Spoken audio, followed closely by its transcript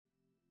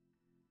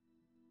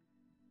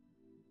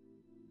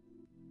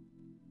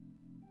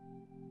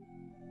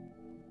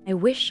I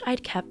wish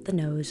I'd kept the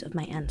nose of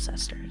my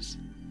ancestors.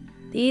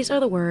 These are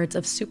the words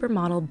of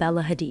supermodel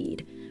Bella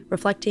Hadid,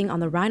 reflecting on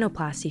the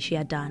rhinoplasty she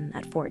had done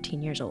at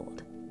 14 years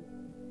old.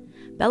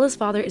 Bella's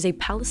father is a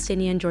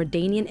Palestinian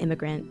Jordanian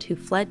immigrant who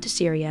fled to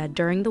Syria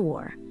during the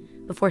war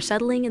before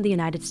settling in the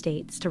United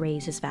States to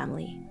raise his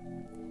family.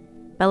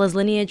 Bella's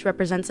lineage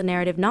represents a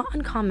narrative not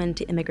uncommon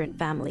to immigrant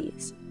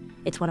families.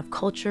 It's one of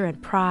culture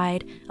and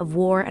pride, of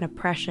war and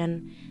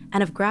oppression,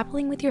 and of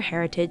grappling with your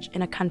heritage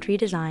in a country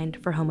designed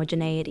for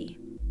homogeneity.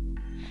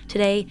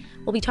 Today,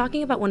 we'll be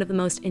talking about one of the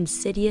most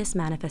insidious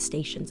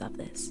manifestations of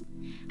this.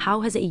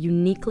 How has a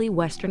uniquely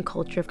Western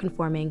culture of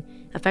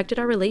conforming affected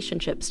our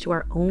relationships to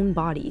our own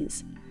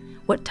bodies?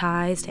 What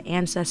ties to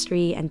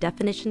ancestry and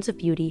definitions of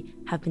beauty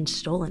have been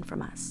stolen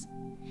from us?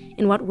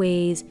 In what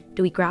ways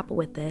do we grapple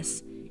with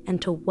this,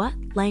 and to what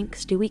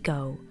lengths do we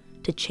go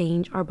to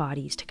change our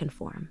bodies to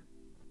conform?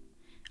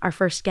 Our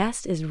first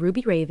guest is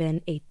Ruby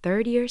Raven, a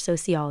third-year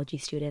sociology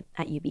student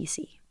at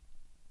UBC.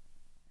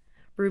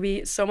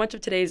 Ruby, so much of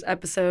today's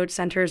episode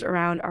centers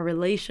around our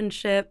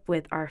relationship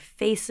with our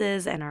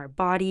faces and our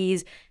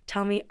bodies.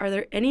 Tell me, are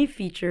there any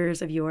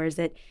features of yours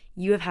that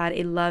you have had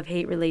a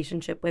love-hate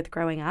relationship with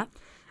growing up?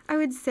 I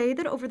would say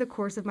that over the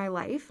course of my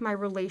life, my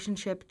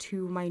relationship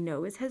to my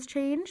nose has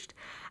changed.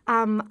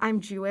 I'm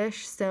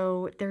Jewish,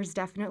 so there's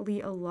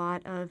definitely a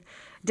lot of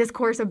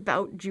discourse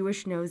about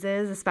Jewish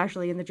noses,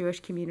 especially in the Jewish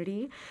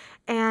community.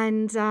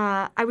 And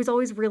I was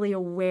always really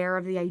aware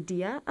of the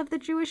idea of the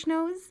Jewish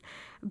nose,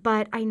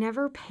 but I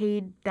never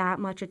paid that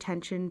much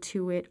attention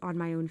to it on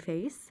my own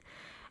face.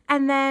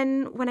 And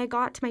then when I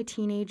got to my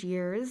teenage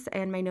years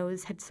and my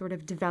nose had sort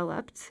of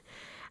developed,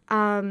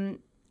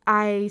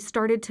 I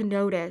started to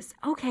notice,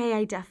 okay,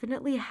 I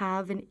definitely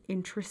have an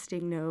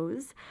interesting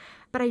nose,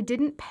 but I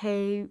didn't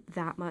pay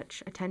that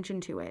much attention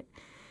to it.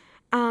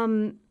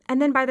 And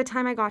then by the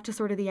time I got to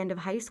sort of the end of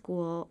high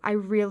school, I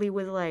really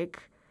was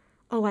like,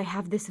 oh, I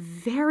have this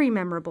very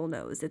memorable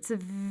nose. It's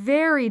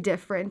very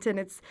different, and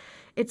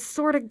it's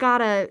sort of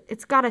got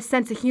a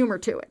sense of humor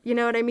to it. You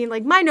know what I mean?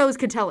 Like my nose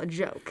could tell a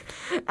joke.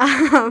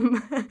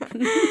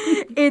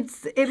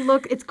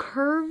 It's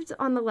curved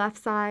on the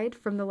left side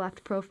from the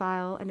left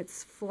profile, and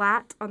it's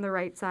flat on the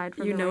right side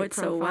from the right profile. You know it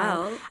so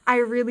well. I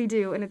really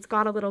do, and it's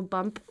got a little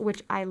bump,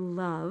 which I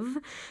love,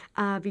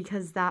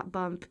 because that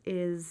bump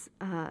is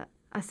a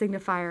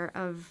signifier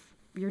of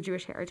your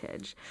Jewish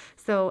heritage.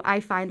 So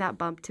I find that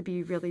bump to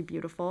be really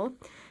beautiful.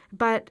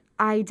 But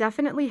I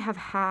definitely have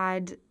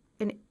had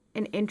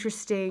an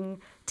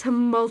interesting,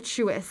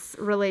 tumultuous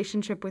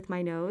relationship with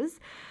my nose.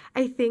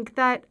 I think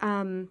that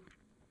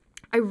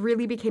I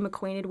really became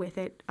acquainted with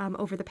it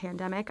over the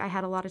pandemic. I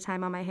had a lot of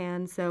time on my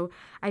hands, so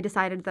I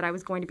decided that I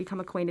was going to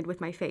become acquainted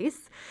with my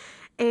face.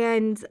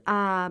 And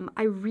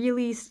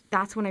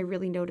that's when I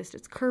really noticed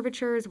its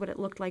curvatures, what it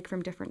looked like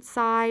from different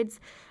sides,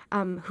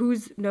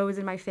 whose nose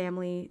in my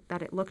family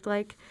that it looked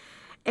like.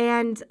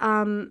 And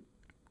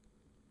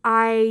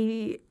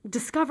I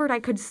discovered I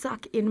could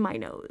suck in my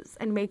nose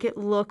and make it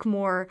look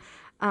more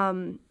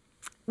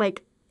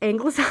like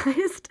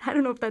anglicized. I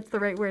don't know if that's the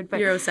right word,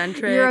 but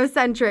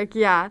Eurocentric,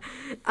 yeah.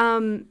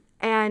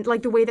 And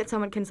like the way that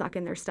someone can suck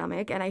in their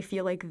stomach. And I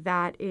feel like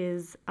that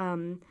is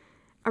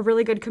a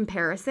really good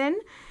comparison.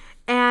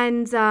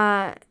 And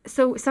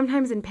so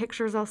sometimes in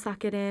pictures I'll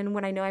suck it in.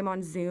 When I know I'm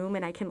on Zoom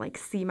and I can like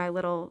see my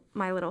little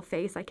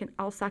face,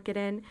 I'll suck it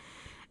in.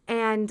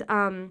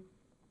 And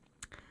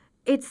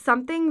it's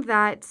something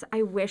that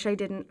I wish I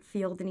didn't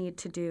feel the need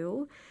to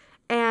do.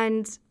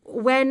 And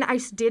when I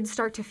did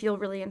start to feel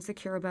really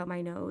insecure about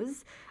my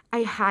nose,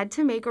 I had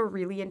to make a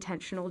really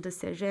intentional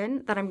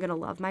decision that I'm going to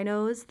love my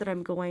nose, that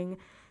I'm going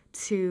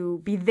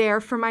to be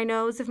there for my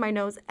nose if my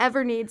nose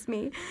ever needs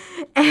me,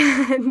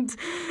 and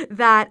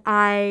that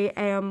I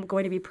am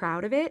going to be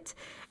proud of it.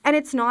 And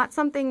it's not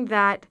something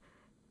that,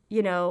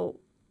 you know,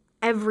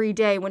 every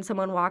day when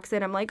someone walks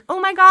in, I'm like,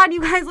 oh my God,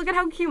 you guys, look at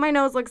how cute my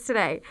nose looks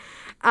today.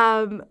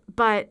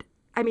 But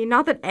I mean,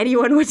 not that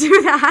anyone would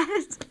do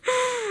that,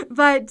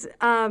 but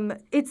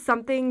it's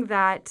something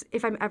that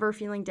if I'm ever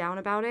feeling down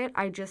about it,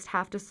 I just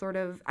have to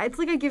it's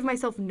like I give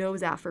myself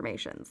nose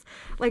affirmations.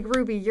 Like,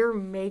 Ruby, you're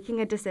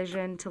making a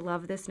decision to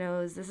love this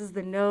nose. This is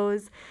the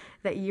nose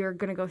that you're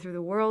going to go through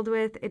the world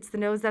with. It's the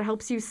nose that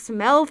helps you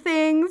smell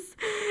things.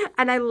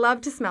 And I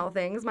love to smell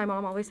things. My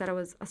mom always said I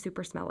was a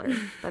super smeller,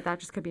 but that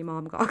just could be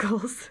mom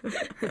goggles.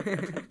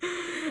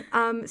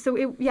 So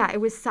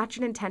it was such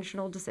an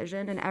intentional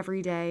decision. And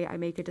every day I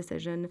make a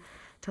decision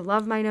to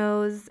love my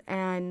nose.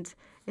 And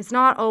it's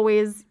not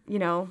always,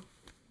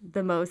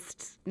 the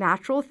most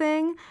natural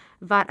thing,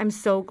 but I'm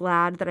so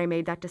glad that I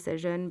made that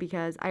decision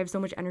because I have so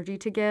much energy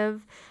to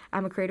give.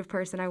 I'm a creative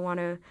person. I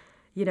want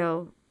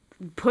to,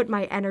 put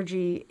my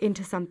energy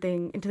into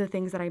the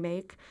things that I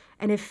make.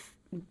 And if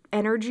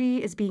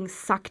energy is being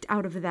sucked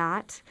out of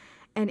that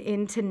and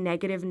into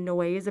negative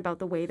noise about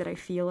the way that I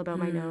feel about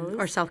my nose.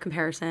 Or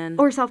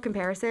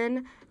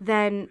self-comparison,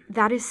 then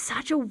that is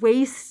such a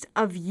waste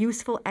of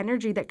useful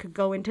energy that could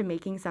go into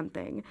making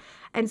something.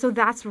 And so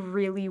that's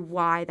really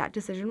why that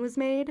decision was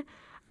made.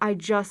 I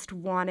just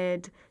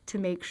wanted to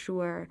make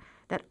sure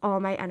that all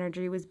my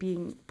energy was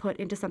being put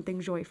into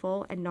something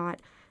joyful and not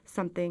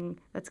something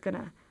that's going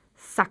to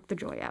suck the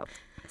joy out.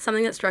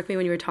 Something that struck me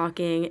when you were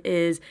talking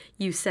is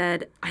you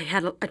said, I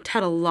had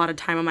a lot of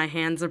time on my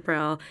hands,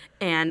 April,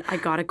 and I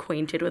got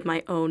acquainted with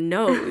my own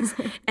nose.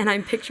 And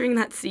I'm picturing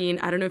that scene.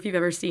 I don't know if you've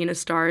ever seen A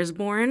Star is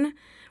Born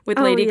with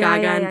Lady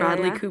Gaga and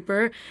Bradley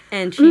Cooper.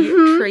 And she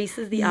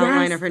traces the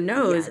outline of her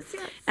nose. Yes.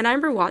 And I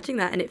remember watching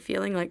that and it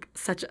feeling like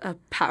such a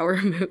power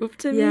move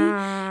to me.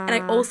 Yeah. And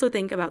I also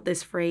think about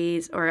this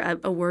phrase or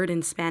a word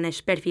in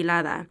Spanish,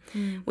 perfilada,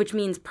 which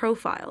means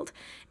profiled.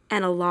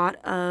 And a lot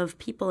of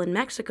people in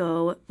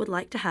Mexico would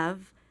like to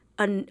have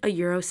a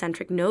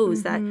Eurocentric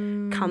nose that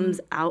comes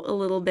out a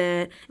little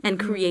bit and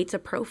creates a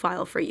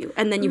profile for you.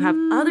 And then you have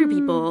other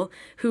people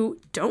who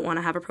don't want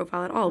to have a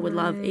profile at all, would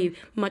love a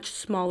much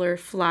smaller,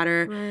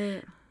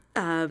 flatter,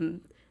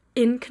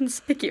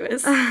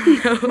 inconspicuous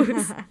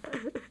nose.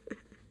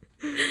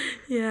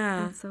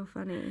 Yeah. That's so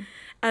funny.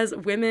 As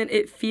women,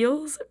 it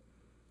feels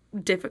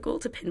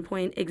difficult to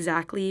pinpoint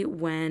exactly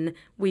when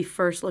we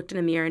first looked in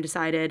a mirror and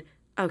decided,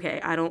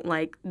 okay, I don't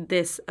like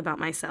this about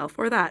myself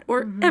or that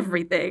or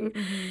everything.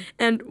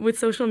 And with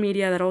social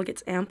media, that all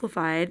gets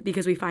amplified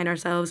because we find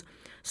ourselves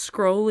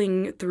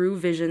scrolling through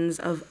visions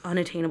of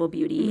unattainable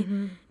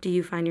beauty. Do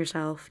you find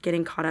yourself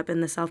getting caught up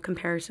in the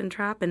self-comparison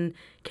trap? And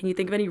can you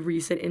think of any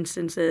recent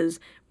instances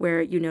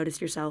where you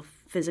noticed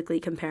yourself physically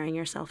comparing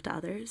yourself to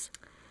others?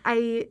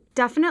 I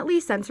definitely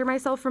censor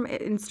myself from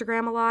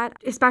Instagram a lot,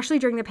 especially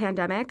during the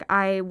pandemic.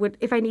 I would,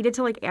 if I needed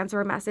to answer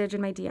a message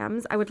in my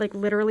DMs, I would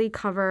literally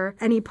cover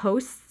any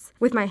posts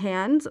with my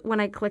hand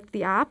when I clicked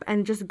the app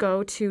and just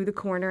go to the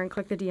corner and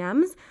click the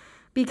DMs,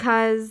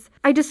 because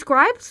I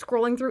describe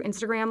scrolling through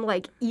Instagram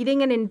like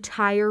eating an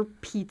entire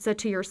pizza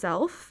to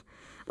yourself.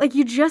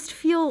 You just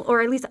feel,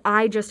 or at least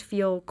I just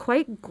feel,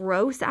 quite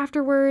gross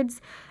afterwards.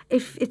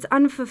 If it's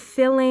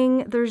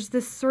unfulfilling, there's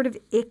this sort of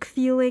ick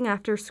feeling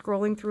after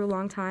scrolling through a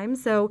long time.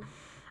 So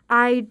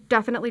I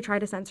definitely try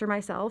to censor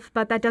myself,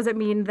 but that doesn't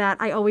mean that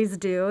I always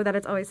do, that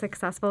it's always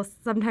successful.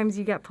 Sometimes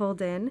you get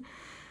pulled in.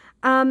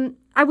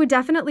 I would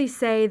definitely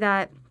say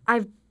that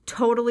I've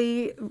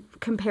totally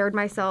compared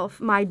my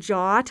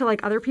jaw to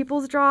other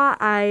people's jaw.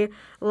 I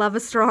love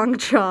a strong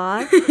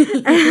jaw.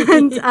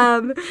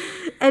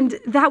 And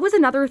that was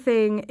another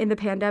thing in the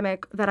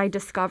pandemic that I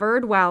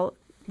discovered while,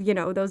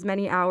 those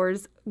many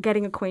hours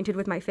getting acquainted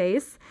with my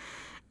face.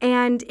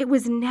 And it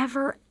was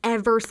never,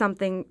 ever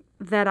something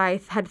that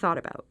I had thought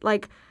about.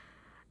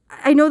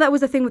 I know that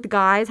was a thing with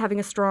guys having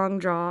a strong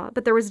jaw,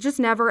 but there was just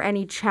never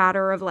any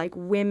chatter of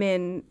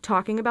women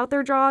talking about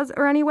their jaws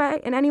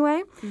in any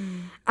way.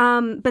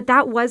 But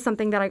that was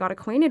something that I got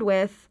acquainted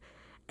with.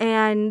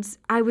 And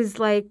I was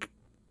like,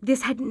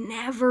 this had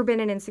never been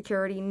an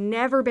insecurity,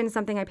 never been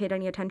something I paid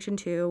any attention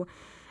to.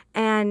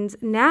 And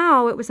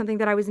now it was something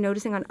that I was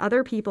noticing on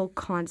other people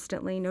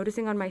constantly,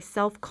 noticing on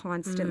myself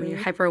constantly. You're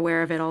hyper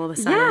aware of it all of a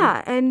sudden.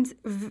 Yeah, and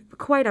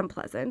quite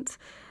unpleasant.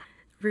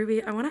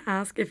 Ruby, I want to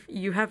ask if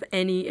you have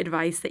any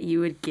advice that you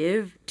would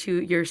give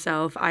to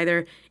yourself,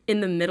 either in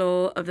the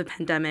middle of the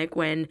pandemic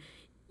when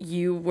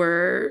you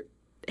were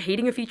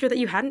hating a feature that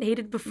you hadn't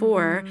hated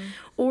before,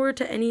 or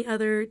to any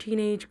other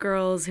teenage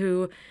girls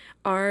who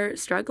are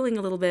struggling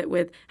a little bit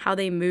with how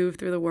they move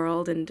through the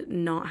world and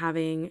not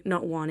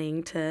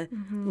wanting to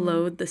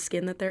loathe the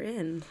skin that they're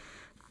in.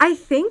 I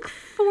think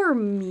for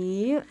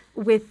me,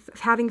 with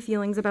having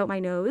feelings about my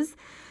nose,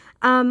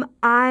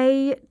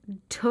 I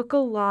took a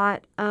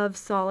lot of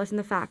solace in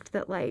the fact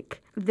that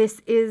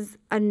this is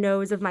a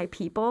nose of my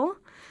people.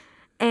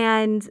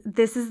 And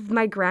this is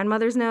my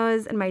grandmother's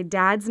nose and my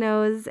dad's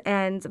nose.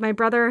 And my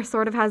brother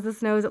sort of has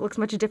this nose. It looks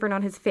much different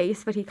on his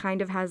face, but he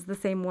kind of has the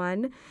same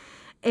one.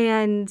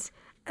 And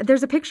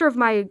there's a picture of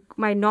my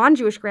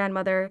non-Jewish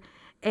grandmother,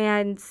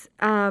 and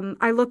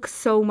I look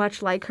so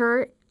much like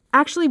her.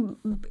 Actually,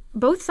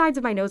 both sides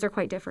of my nose are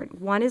quite different.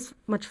 One is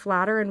much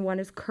flatter and one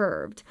is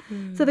curved.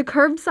 So the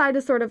curved side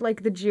is sort of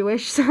the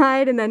Jewish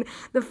side, and then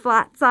the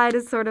flat side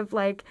is sort of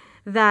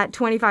that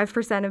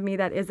 25% of me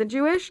that isn't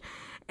Jewish.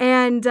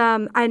 And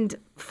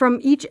from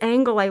each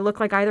angle, I look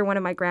like either one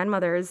of my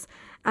grandmothers.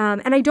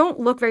 And I don't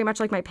look very much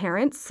like my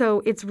parents,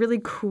 so it's really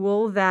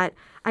cool that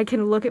I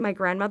can look at my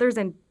grandmothers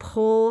and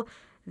pull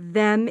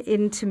them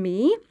into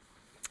me.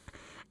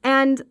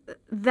 And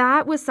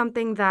that was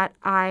something that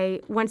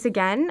I, once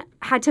again,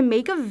 had to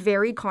make a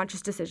very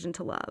conscious decision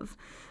to love.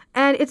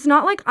 And it's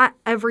not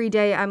every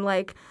day I'm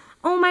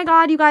oh my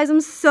God, you guys, I'm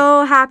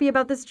so happy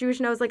about this Jewish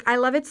nose. I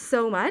love it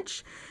so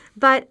much.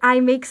 But I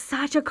make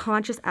such a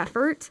conscious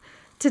effort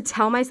to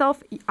tell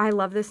myself, I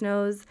love this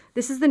nose.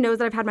 This is the nose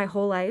that I've had my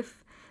whole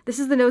life. This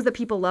is the nose that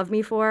people love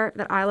me for,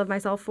 that I love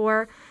myself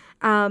for.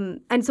 And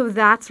so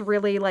that's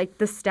really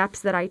the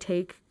steps that I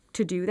take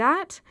to do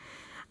that.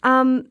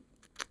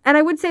 And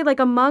I would say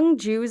among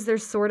Jews,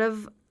 there's sort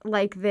of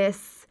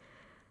this,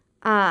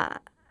 if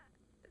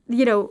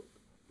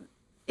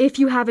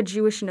you have a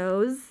Jewish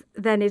nose,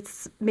 then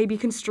it's maybe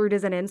construed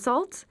as an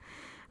insult.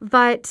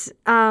 But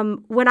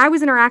when I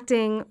was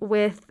interacting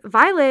with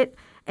Violet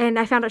and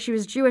I found out she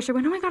was Jewish, I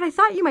went, oh my God, I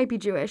thought you might be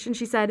Jewish. And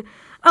she said,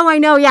 oh, I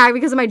know, yeah,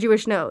 because of my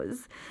Jewish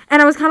nose.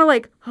 And I was kind of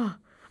like, oh,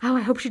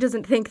 I hope she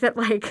doesn't think that,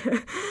 like,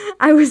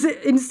 I was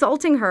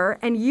insulting her.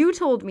 And you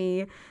told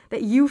me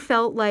that you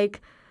felt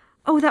like,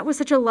 oh, that was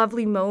such a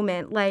lovely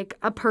moment, like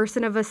a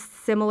person of a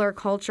similar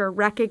culture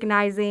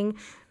recognizing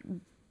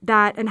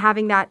that and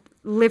having that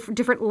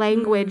different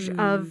language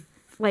of,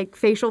 like,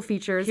 facial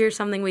features. Here's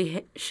something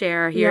we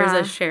share. Here's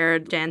a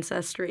shared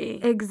ancestry.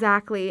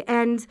 Exactly.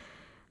 And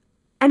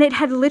it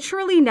had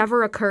literally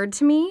never occurred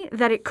to me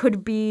that it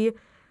could be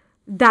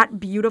that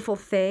beautiful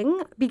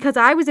thing, because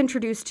I was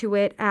introduced to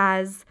it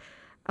as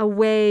a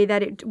way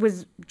that it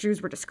was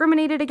Jews were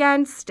discriminated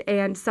against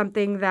and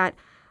something that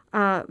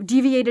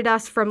deviated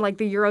us from, like,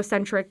 the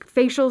Eurocentric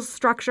facial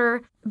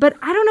structure. But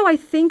I don't know, I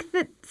think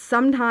that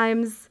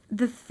sometimes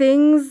the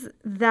things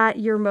that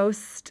you're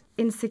most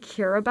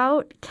insecure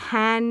about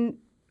can,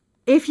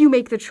 if you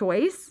make the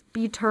choice,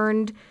 be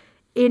turned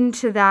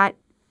into that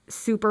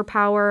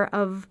superpower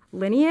of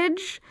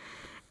lineage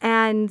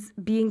and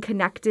being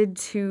connected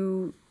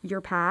to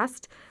your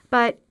past.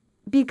 But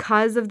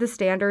because of the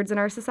standards in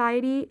our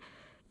society,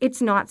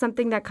 it's not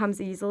something that comes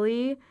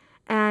easily,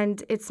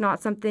 and it's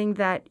not something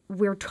that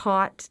we're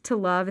taught to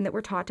love and that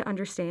we're taught to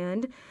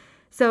understand.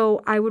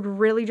 So I would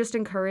really just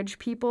encourage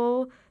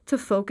people to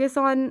focus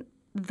on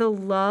the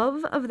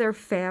love of their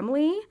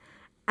family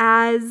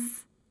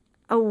as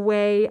a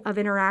way of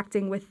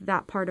interacting with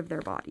that part of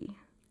their body.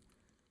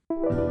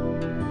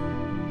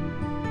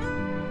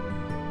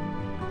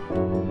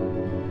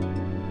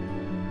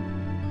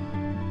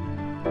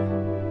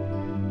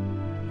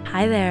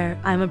 Hi there,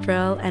 I'm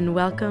Abril, and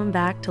welcome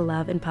back to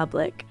Love in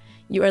Public.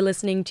 You are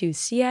listening to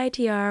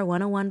CITR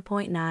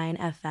 101.9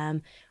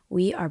 FM.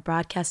 We are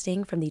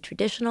broadcasting from the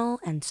traditional,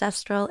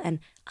 ancestral, and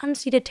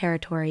unceded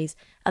territories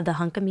of the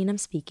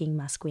Hunkaminam-speaking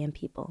Musqueam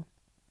people.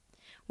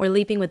 We're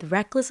leaping with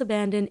reckless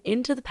abandon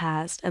into the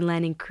past and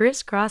landing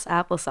crisscross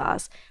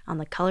applesauce on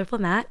the colorful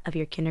mat of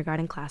your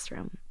kindergarten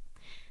classroom.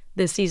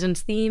 This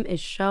season's theme is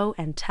show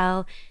and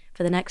tell.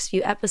 For the next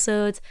few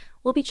episodes,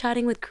 we'll be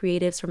chatting with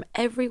creatives from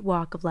every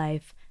walk of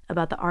life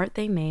about the art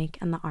they make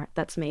and the art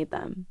that's made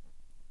them.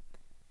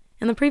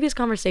 In the previous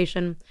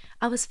conversation,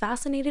 I was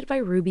fascinated by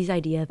Ruby's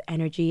idea of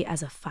energy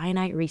as a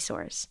finite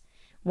resource,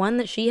 one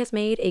that she has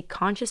made a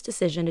conscious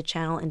decision to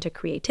channel into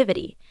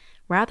creativity,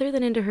 rather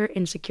than into her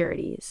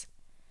insecurities.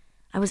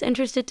 I was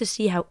interested to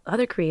see how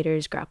other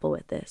creators grapple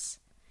with this.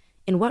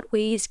 In what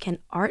ways can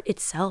art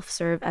itself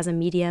serve as a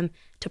medium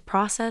to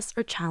process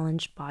or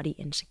challenge body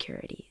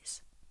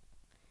insecurities?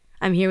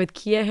 I'm here with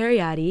Kia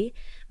Hariati,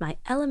 my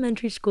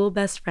elementary school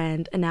best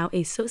friend and now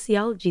a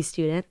sociology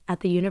student at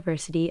the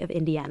University of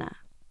Indiana.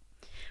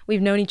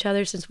 We've known each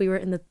other since we were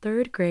in the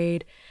 3rd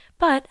grade,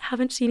 but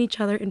haven't seen each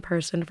other in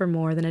person for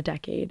more than a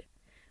decade.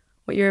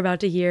 What you're about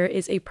to hear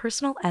is a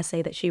personal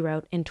essay that she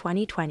wrote in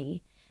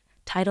 2020,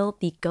 titled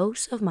The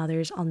Ghosts of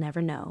Mothers I'll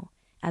Never Know,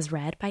 as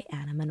read by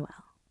Anna Manuel.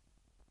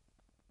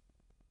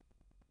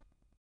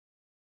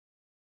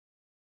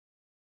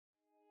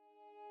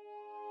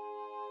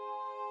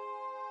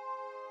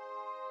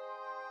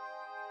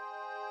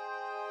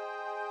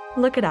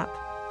 Look it up.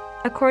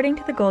 According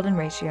to the Golden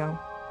Ratio,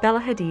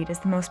 Bella Hadid is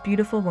the most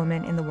beautiful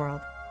woman in the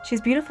world.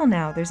 She's beautiful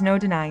now, there's no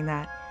denying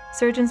that.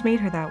 Surgeons made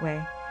her that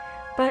way.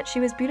 But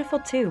she was beautiful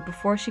too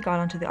before she got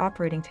onto the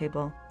operating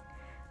table.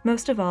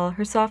 Most of all,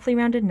 her softly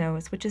rounded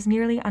nose, which is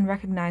nearly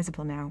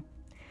unrecognizable now.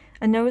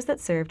 A nose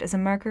that served as a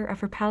marker of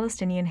her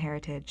Palestinian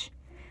heritage.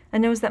 A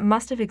nose that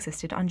must have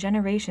existed on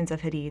generations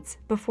of Hadids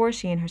before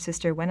she and her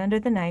sister went under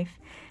the knife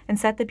and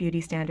set the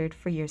beauty standard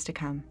for years to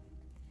come.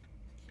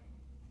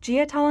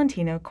 Gia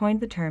Tolentino coined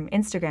the term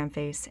Instagram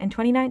face in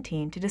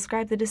 2019 to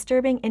describe the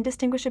disturbing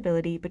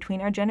indistinguishability between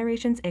our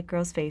generation's it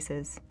girls'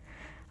 faces.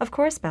 Of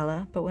course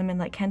Bella, but women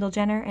like Kendall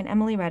Jenner and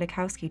Emily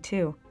Ratajkowski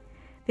too.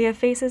 They have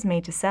faces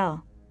made to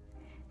sell.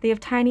 They have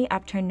tiny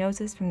upturned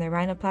noses from their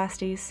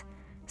rhinoplasties,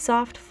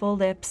 soft, full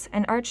lips,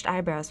 and arched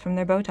eyebrows from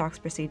their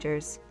Botox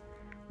procedures,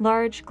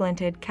 large,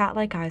 glinted,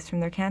 cat-like eyes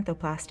from their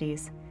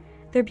canthoplasties.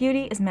 Their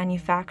beauty is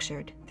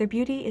manufactured. Their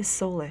beauty is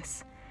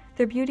soulless.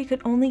 Their beauty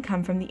could only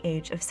come from the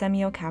age of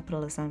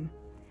semio-capitalism.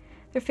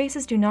 Their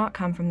faces do not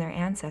come from their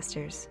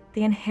ancestors.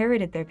 They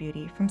inherited their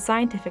beauty from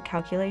scientific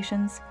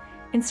calculations,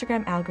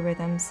 Instagram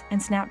algorithms, and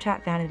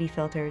Snapchat vanity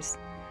filters.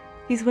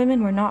 These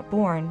women were not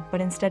born, but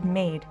instead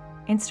made,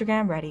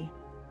 Instagram ready.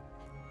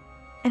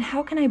 And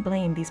how can I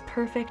blame these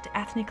perfect,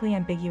 ethnically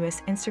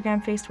ambiguous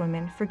Instagram-faced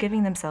women for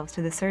giving themselves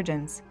to the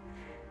surgeons?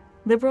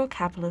 Liberal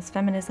capitalist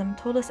feminism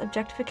told us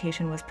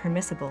objectification was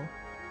permissible.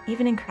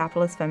 Even in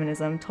capitalist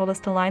feminism told us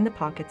to line the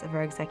pockets of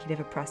our executive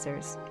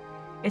oppressors.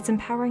 It's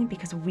empowering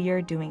because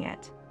we're doing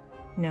it.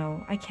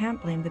 No, I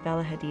can't blame the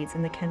Bella Hadids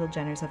and the Kendall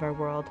Jenners of our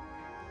world.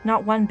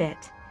 Not one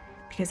bit,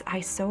 because I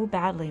so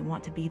badly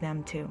want to be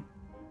them too.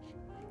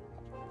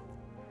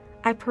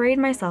 I parade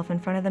myself in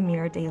front of the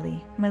mirror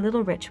daily, my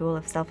little ritual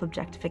of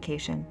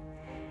self-objectification,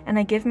 and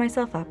I give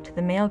myself up to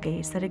the male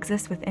gaze that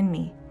exists within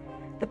me,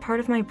 the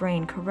part of my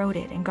brain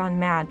corroded and gone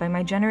mad by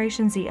my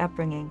Generation Z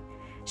upbringing,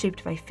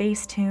 shaped by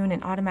Facetune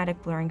and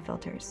automatic blurring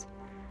filters.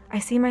 I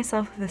see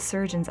myself with a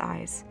surgeon's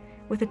eyes,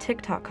 with a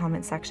TikTok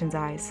comment section's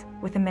eyes,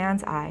 with a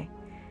man's eye,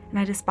 and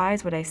I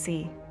despise what I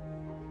see.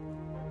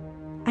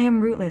 I am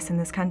rootless in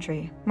this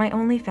country. My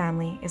only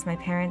family is my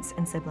parents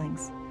and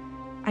siblings.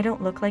 I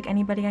don't look like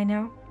anybody I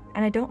know,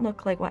 and I don't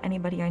look like what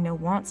anybody I know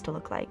wants to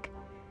look like.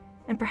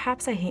 And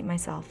perhaps I hate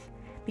myself,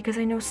 because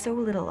I know so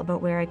little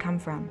about where I come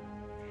from.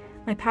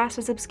 My past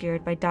is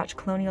obscured by Dutch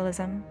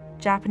colonialism,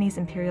 Japanese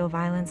imperial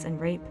violence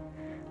and rape,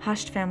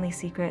 hushed family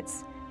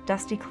secrets,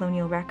 dusty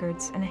colonial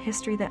records, and a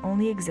history that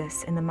only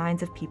exists in the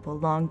minds of people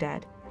long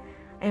dead.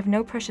 I have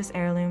no precious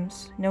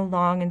heirlooms, no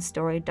long and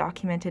storied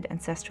documented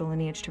ancestral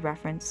lineage to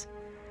reference.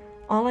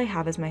 All I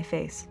have is my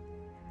face.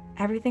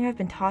 Everything I've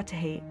been taught to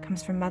hate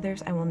comes from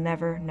mothers I will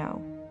never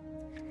know.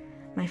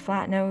 My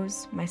flat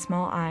nose, my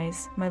small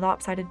eyes, my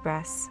lopsided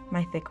breasts,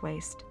 my thick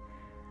waist.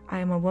 I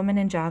am a woman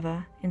in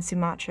Java, in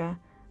Sumatra,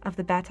 of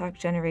the Batak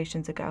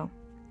generations ago.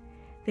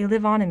 They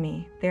live on in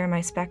me, they are my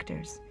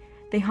specters.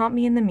 They haunt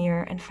me in the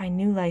mirror and find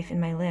new life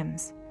in my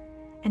limbs.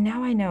 And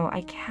now I know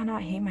I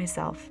cannot hate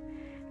myself,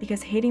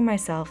 because hating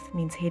myself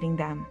means hating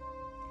them.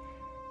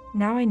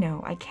 Now I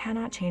know I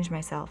cannot change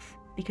myself,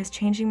 because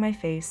changing my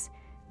face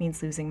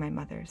means losing my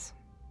mothers.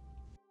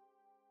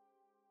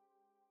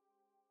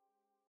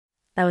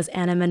 That was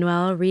Anna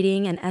Manuel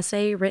reading an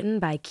essay written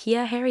by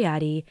Kia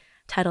Hariati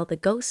titled The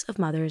Ghosts of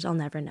Mothers I'll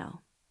Never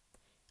Know.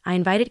 I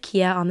invited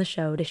Kia on the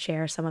show to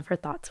share some of her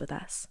thoughts with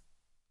us.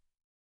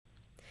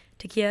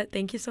 Takia,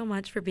 thank you so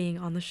much for being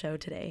on the show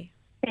today.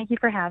 Thank you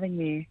for having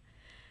me.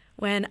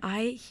 When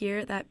I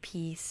hear that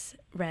piece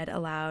read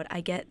aloud,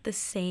 I get the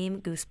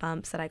same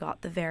goosebumps that I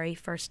got the very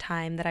first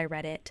time that I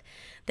read it.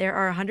 There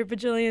are 100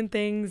 bajillion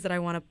things that I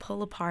want to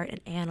pull apart and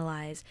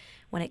analyze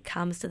when it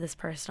comes to this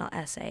personal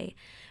essay.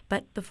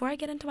 But before I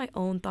get into my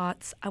own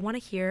thoughts, I want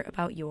to hear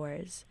about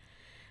yours.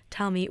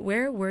 Tell me,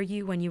 where were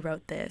you when you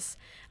wrote this?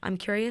 I'm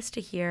curious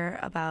to hear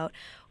about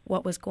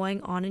what was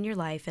going on in your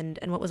life and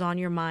what was on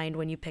your mind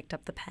when you picked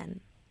up the pen.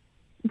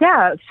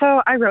 Yeah,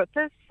 so I wrote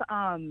this,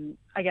 I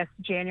guess,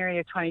 January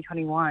of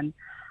 2021.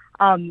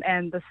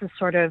 And this is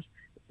sort of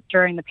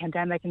during the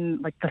pandemic and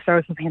like the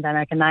throes of the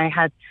pandemic. And I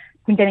had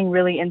been getting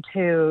really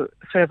into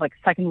sort of like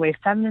second wave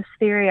feminist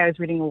theory. I was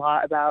reading a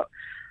lot about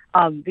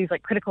these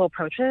like critical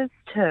approaches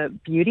to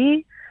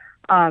beauty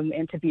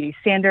and to beauty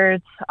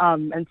standards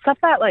and stuff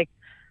that like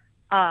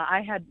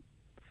I had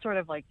sort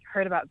of like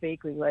heard about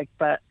vaguely, like,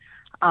 but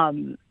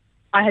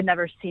I had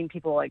never seen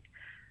people like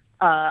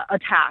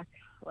attack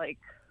like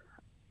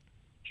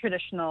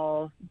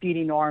traditional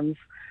beauty norms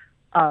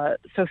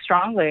so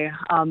strongly,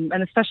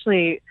 and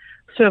especially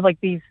sort of like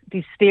these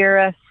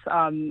theorists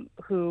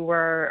who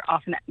were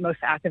often most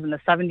active in the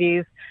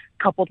 70s,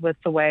 coupled with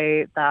the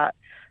way that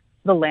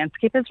the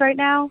landscape is right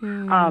now,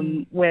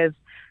 with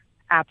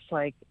apps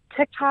like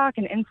TikTok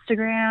and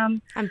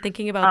Instagram. I'm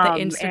thinking about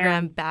the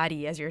Instagram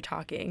baddie as you're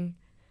talking.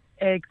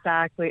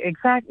 Exactly.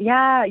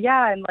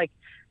 Yeah. And like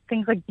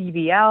things like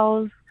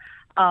BBLs,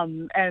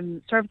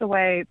 and sort of the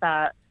way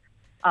that,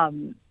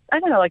 I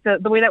don't know, like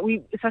the way that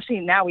we, especially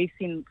now, we've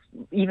seen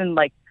even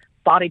like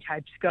body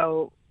types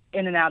go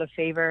in and out of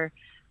favor.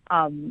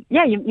 You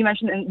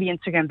mentioned the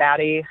Instagram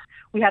baddie.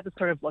 We had this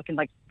sort of look in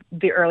like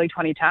the early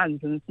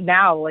 2010s, and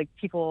now like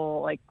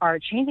people like are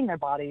changing their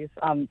bodies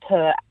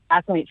to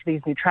acclimate to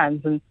these new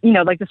trends. And you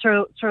know, like the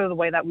sort of the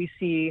way that we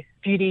see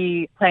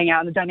beauty playing out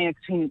in the dynamics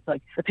between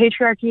like the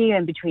patriarchy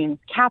and between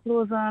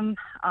capitalism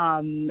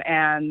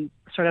and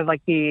sort of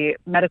like the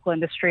medical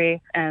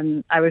industry.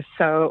 And I was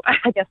so,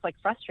 I guess, like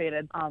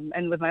frustrated.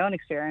 And with my own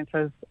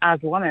experiences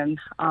as a woman,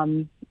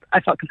 I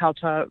felt compelled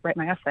to write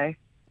my essay.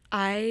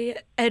 I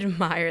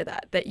admire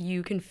that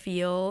you can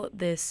feel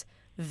this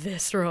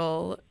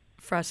visceral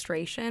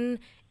frustration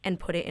and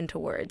put it into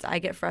words. I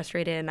get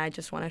frustrated and I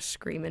just want to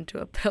scream into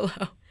a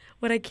pillow.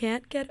 What I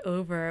can't get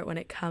over when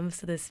it comes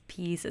to this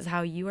piece is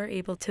how you are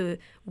able to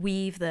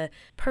weave the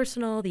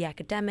personal, the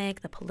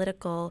academic, the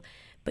political,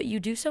 but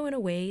you do so in a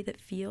way that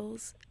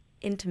feels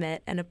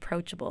intimate and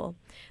approachable.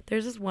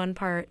 There's this one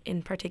part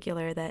in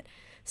particular that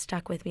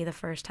stuck with me the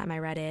first time I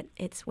read it.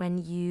 It's when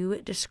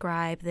you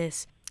describe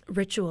this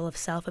ritual of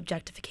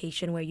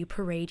self-objectification where you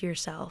parade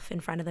yourself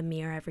in front of the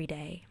mirror every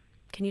day.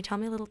 Can you tell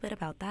me a little bit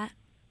about that?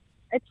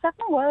 It's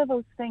definitely one of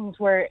those things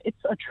where it's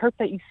a trope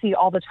that you see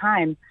all the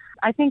time.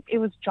 I think it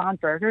was John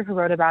Berger who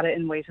wrote about it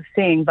in Ways of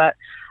Seeing, but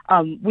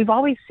we've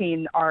always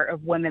seen art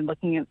of women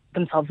looking at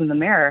themselves in the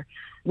mirror.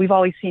 We've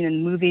always seen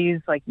in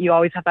movies, like you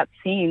always have that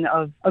scene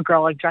of a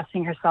girl like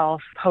dressing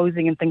herself,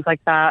 posing and things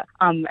like that.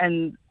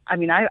 And I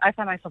mean, I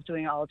find myself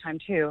doing it all the time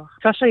too.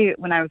 Especially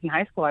when I was in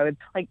high school, I would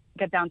like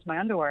get down to my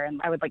underwear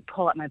and I would like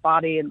pull at my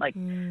body and like,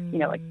 you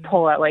know, like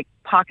pull at like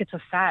pockets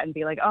of fat and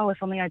be like, oh, if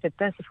only I did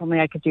this, if only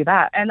I could do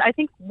that. And I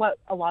think what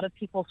a lot of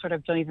people sort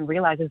of don't even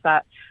realize is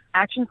that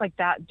actions like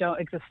that don't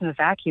exist in a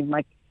vacuum.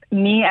 Like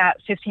me at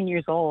 15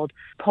 years old,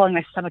 pulling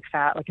my stomach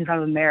fat, like in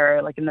front of the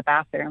mirror, like in the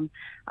bathroom,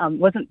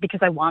 wasn't because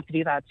I want to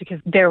do that. It's because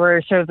there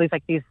were sort of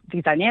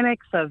these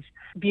dynamics of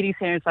beauty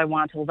standards I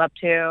wanted to live up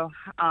to,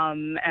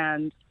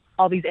 and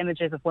all these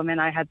images of women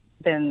I had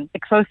been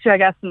exposed to, I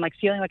guess, and like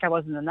feeling like I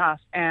wasn't enough.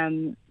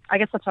 And I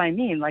guess that's what I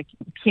mean. Like,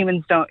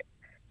 humans don't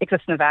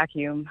exist in a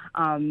vacuum.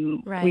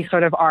 Right. We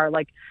sort of are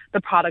like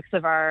the products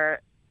of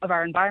our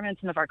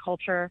environments and of our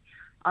culture.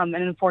 And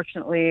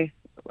unfortunately,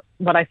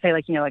 what I say,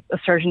 like, you know, like a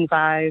surgeon's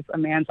eyes, a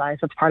man's eyes,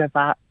 that's part of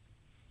that.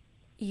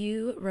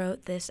 You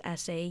wrote this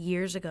essay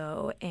years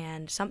ago,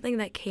 and something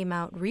that came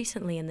out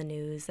recently in the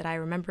news that I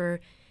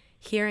remember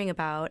hearing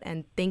about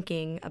and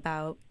thinking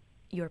about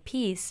your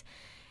piece,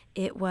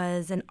 it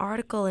was an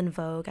article in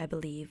Vogue, I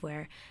believe,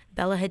 where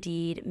Bella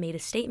Hadid made a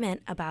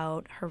statement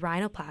about her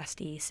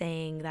rhinoplasty,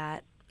 saying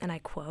that, and I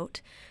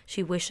quote,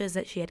 she wishes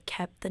that she had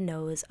kept the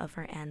nose of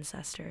her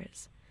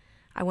ancestors.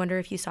 I wonder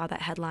if you saw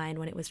that headline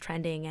when it was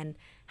trending and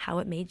how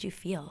it made you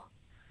feel.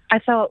 I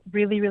felt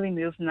really, really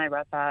moved when I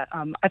read that.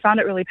 I found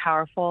it really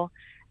powerful,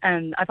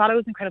 and I thought it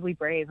was incredibly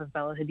brave of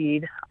Bella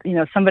Hadid, you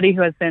know, somebody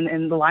who has been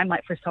in the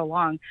limelight for so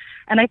long.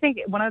 And I think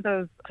one of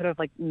those sort of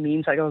like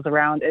memes that goes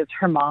around is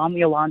her mom,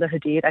 Yolanda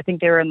Hadid. I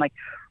think they were in like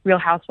Real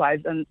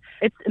Housewives, and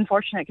it's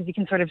unfortunate because you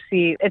can sort of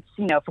see it's,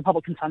 you know, for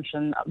public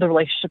consumption, the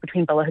relationship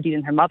between Bella Hadid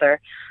and her mother.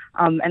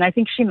 And I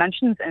think she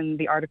mentions in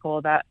the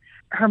article that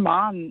her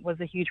mom was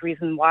a huge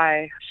reason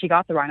why she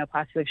got the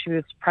rhinoplasty. Like, she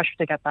was pressured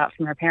to get that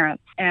from her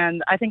parents.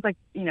 And I think, like,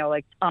 you know,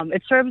 like,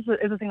 it serves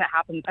as a thing that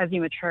happens as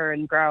you mature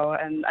and grow.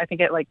 And I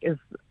think it like is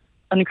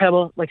an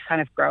incredible like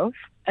sign of growth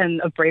and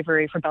of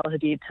bravery for Bella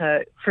Hadid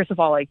to, first of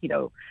all, like, you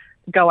know,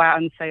 go out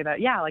and say that,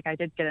 yeah, like, I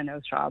did get a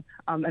nose job.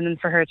 And then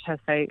for her to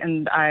say,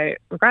 and I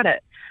regret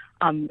it.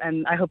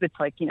 And I hope it's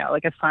like, you know,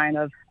 like a sign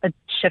of a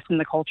shift in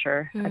the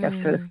culture, I guess,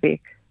 so to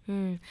speak.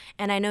 And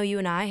I know you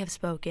and I have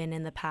spoken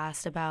in the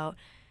past about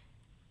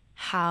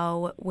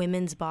how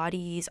women's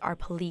bodies are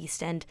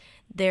policed, and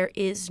there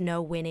is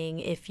no winning.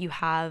 If you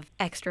have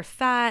extra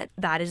fat,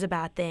 that is a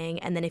bad thing,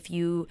 and then if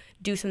you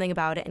do something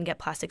about it and get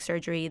plastic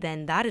surgery,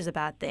 then that is a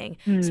bad thing.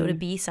 So to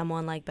be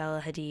someone like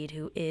Bella Hadid,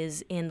 who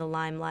is in the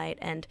limelight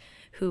and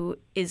who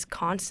is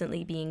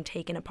constantly being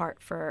taken apart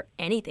for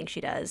anything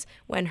she does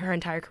when her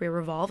entire career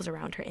revolves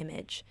around her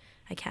image,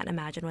 I can't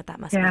imagine what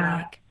that must be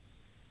like.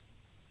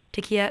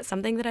 Takia,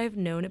 something that I've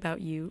known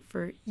about you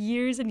for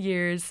years and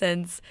years,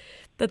 since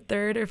the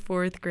 3rd or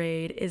 4th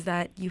grade, is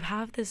that you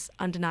have this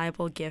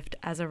undeniable gift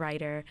as a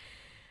writer.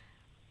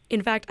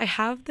 In fact, I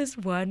have this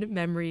one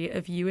memory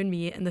of you and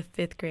me in the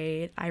 5th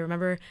grade. I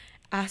remember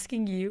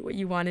asking you what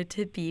you wanted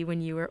to be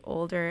when you were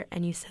older,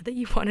 and you said that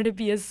you wanted to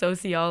be a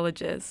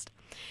sociologist.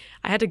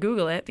 I had to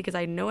Google it because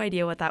I had no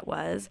idea what that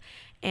was.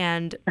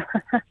 And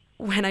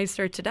when I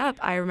searched it up,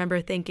 I remember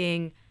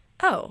thinking,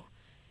 oh,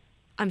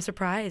 I'm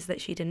surprised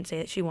that she didn't say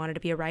that she wanted to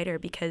be a writer,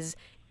 because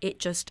it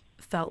just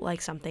felt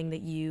like something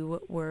that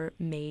you were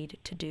made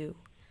to do.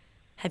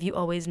 Have you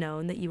always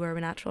known that you were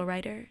a natural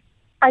writer?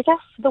 I guess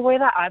the way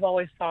that I've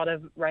always thought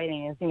of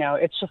writing is, you know,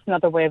 it's just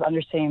another way of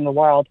understanding the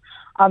world.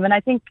 And I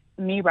think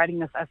me writing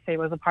this essay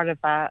was a part of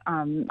that.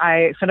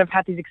 I sort of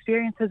had these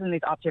experiences and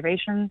these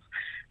observations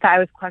that I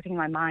was collecting in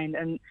my mind.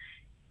 And,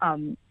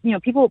 you know,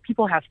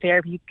 people have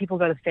therapy, people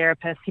go to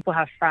therapists, people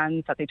have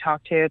friends that they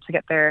talk to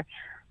get their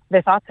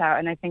thoughts out.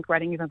 And I think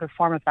writing is another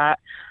form of that.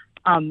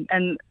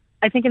 And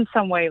I think in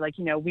some way, like,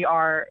 you know,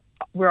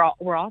 we're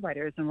all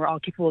writers, and we're all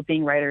capable of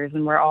being writers,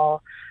 and we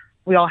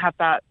all have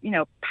that, you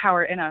know,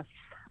 power in us.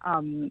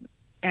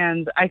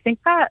 And I think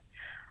that,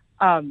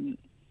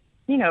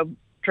 you know,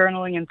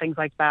 journaling and things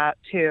like that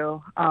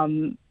too,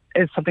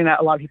 is something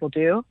that a lot of people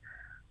do.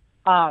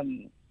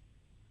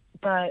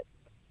 But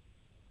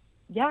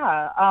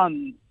yeah,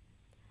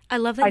 I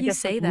love that you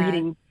say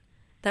that.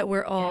 That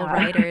we're all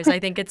writers. I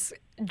think it's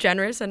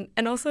generous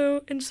and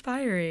also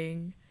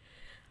inspiring.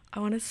 I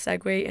want to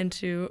segue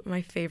into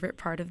my favorite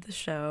part of the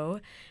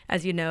show.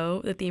 As you know,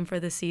 the theme for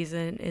this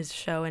season is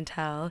show and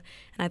tell,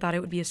 and I thought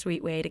it would be a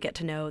sweet way to get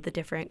to know the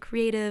different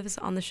creatives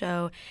on the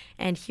show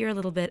and hear a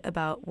little bit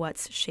about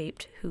what's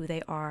shaped who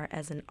they are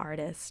as an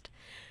artist.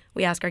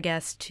 We ask our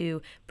guests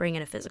to bring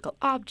in a physical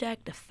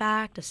object, a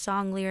fact, a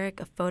song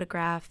lyric, a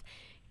photograph,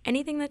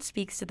 anything that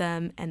speaks to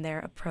them and their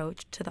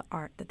approach to the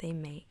art that they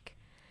make.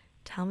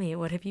 Tell me,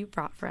 what have you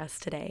brought for us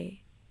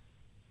today?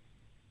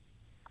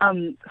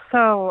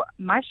 So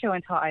my show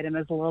and tell item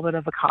is a little bit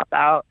of a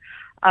cop-out.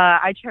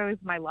 I chose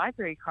my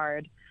library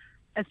card,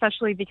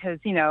 especially because,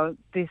 you know,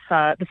 this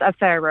essay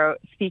I wrote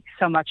speaks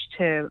so much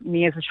to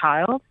me as a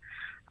child,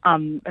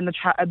 and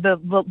the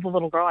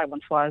little girl I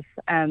once was.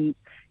 And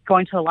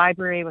going to the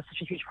library was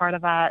such a huge part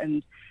of that,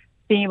 and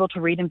being able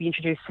to read and be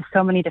introduced to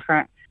so many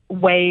different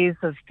ways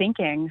of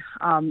thinking,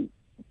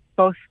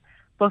 both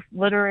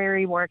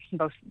literary works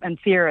and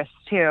theorists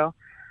too.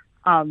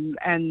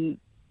 And,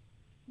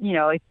 you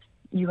know,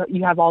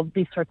 you have all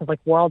these sorts of like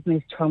worlds and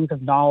these tomes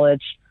of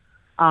knowledge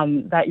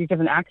that you're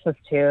given access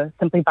to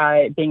simply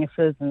by being a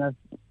citizen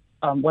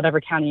of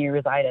whatever county you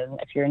reside in,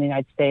 if you're in the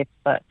United States.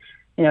 But,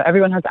 you know,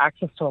 everyone has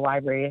access to a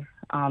library.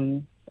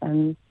 And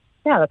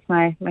yeah, that's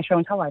my show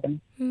and tell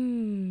item.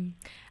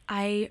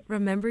 I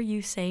remember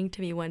you saying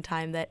to me one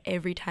time that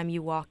every time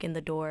you walk in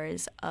the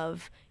doors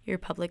of your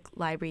public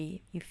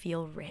library, you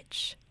feel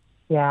rich.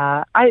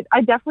 Yeah, I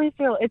definitely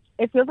feel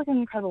it feels like an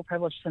incredible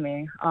privilege to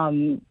me.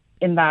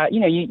 In that,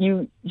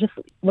 you just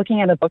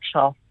looking at a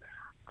bookshelf,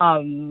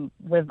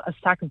 with a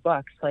stack of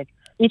books, like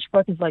each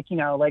book is like,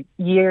 like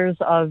years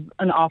of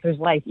an author's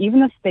life,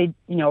 even if they,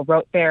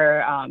 wrote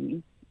their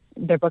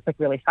book like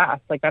really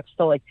fast, like that's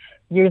still like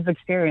years of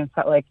experience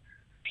that like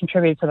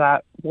contribute to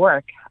that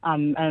work.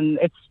 And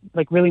it's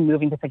like really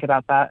moving to think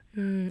about that.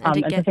 And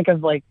to think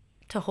of like,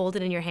 to hold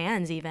it in your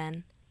hands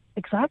even.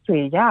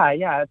 Exactly.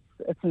 Yeah.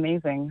 It's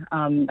amazing.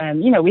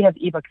 And we have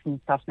ebooks and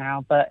stuff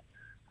now, but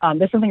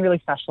there's something really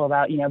special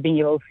about being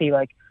able to see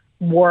like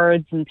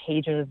words and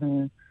pages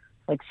and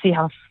like see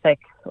how thick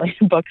like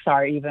books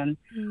are even.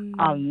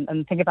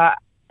 And think about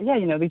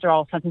these are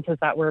all sentences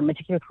that were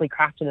meticulously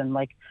crafted and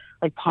like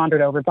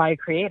pondered over by a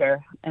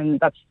creator, and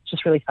that's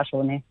just really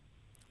special to me.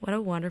 What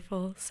a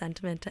wonderful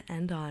sentiment to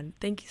end on.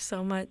 Thank you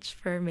so much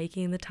for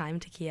making the time,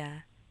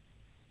 Takia.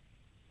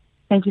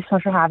 Thank you so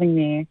much for having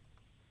me.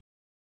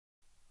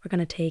 We're going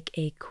to take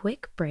a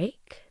quick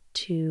break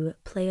to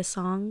play a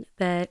song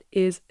that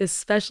is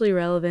especially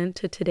relevant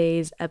to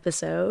today's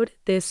episode.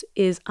 This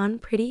is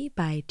Unpretty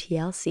by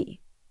TLC.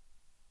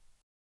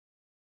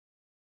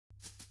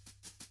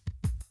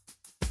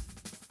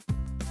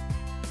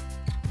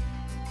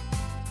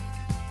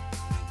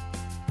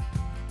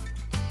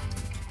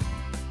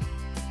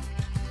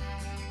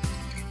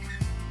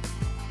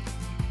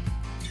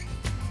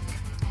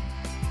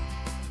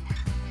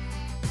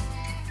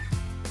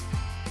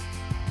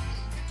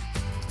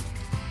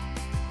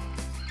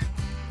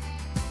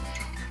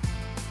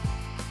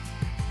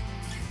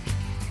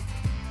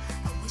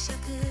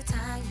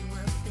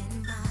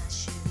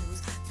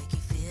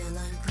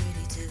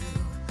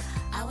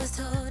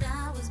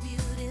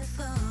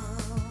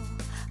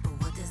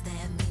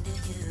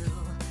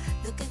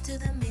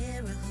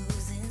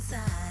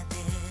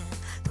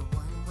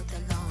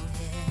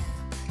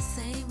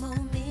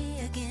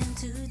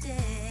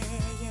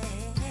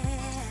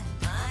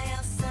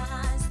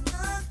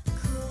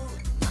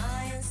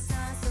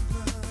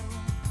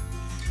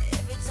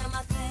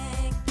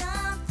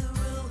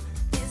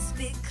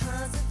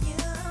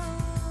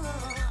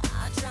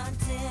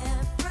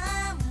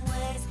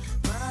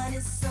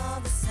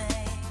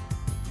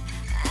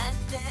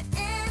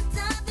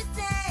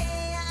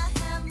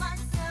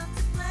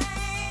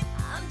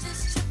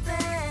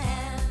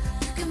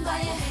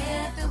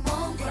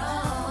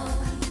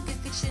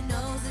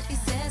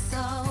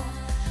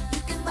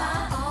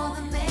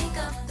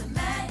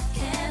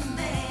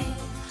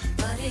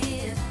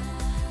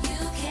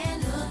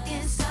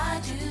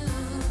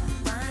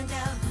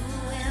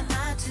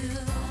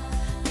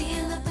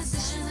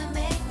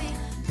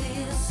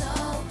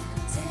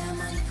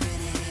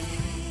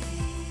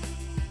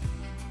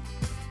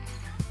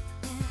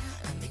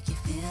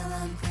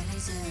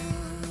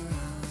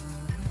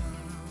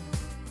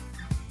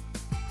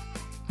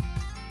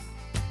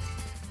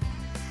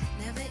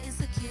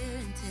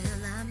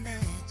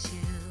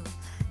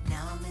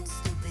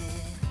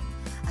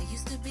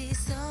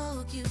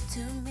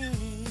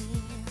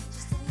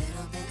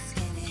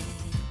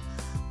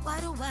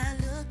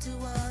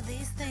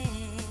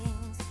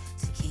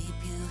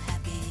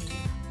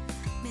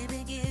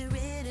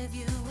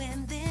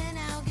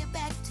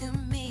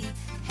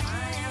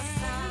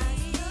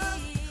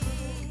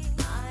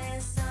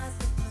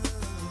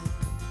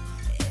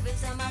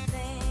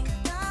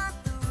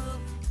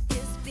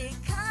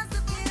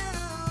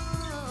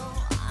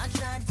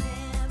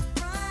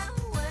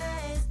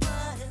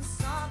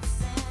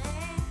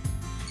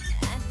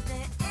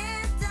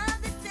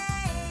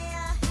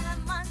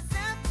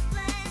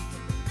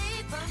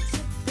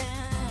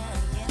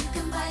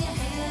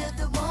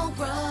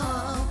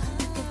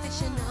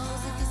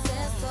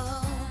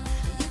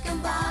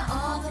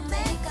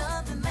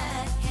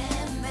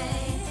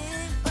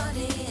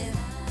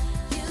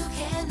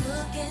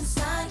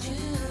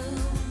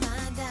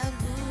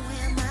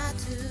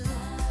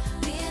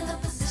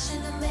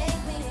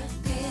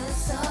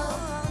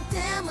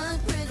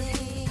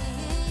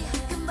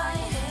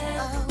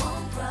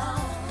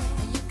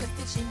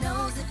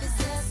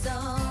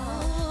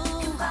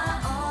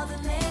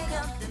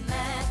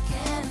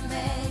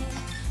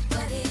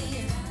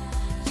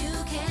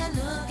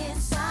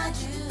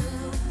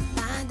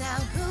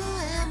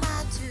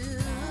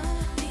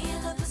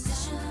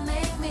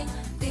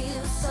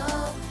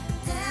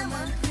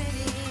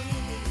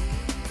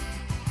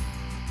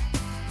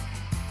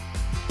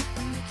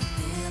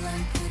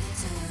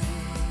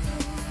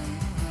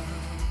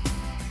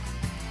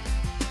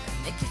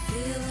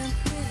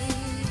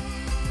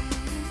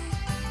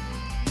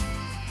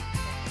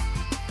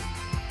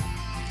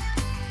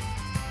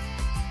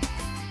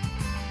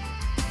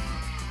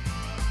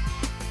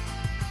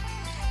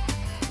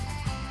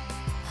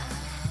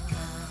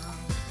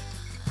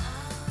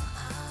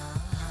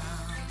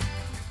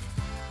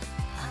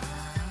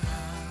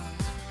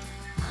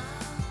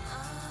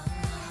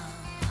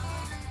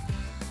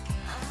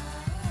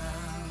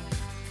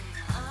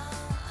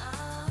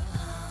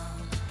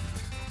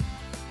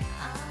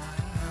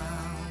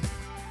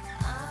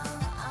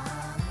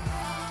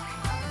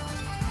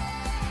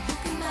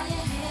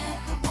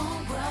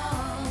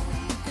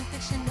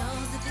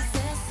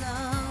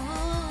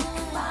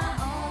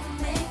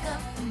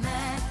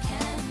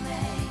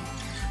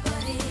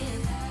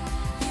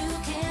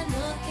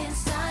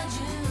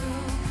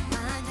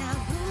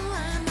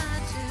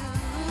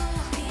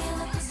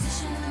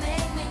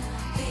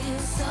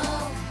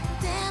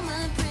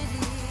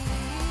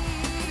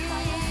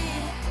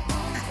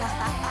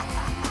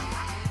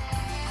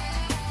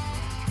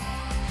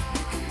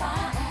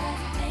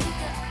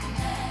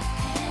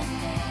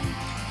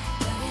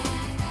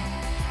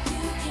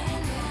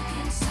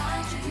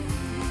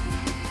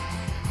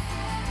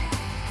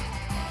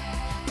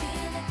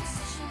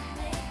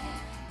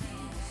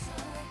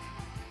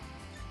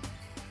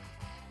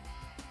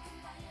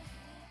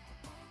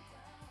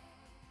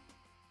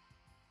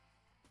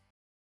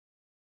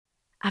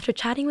 After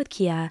chatting with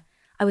Kia,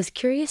 I was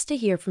curious to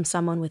hear from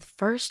someone with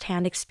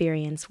first-hand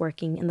experience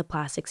working in the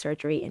plastic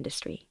surgery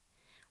industry.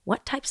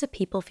 What types of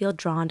people feel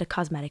drawn to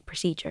cosmetic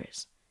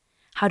procedures?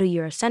 How do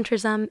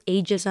Eurocentrism,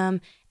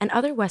 ageism, and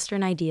other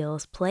Western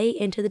ideals play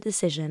into the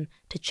decision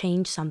to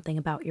change something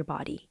about your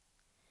body?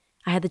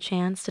 I had the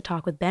chance to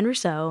talk with Ben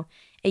Rousseau,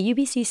 a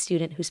UBC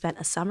student who spent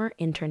a summer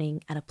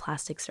interning at a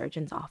plastic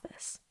surgeon's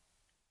office.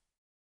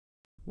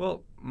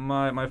 Well,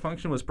 my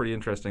function was pretty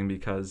interesting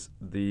because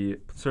the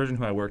surgeon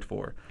who I worked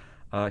for,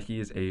 he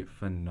is a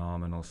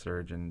phenomenal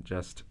surgeon,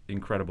 just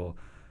incredible.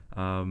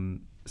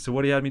 So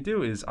what he had me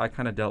do is I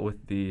kind of dealt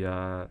with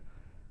the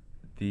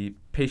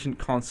patient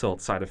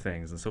consult side of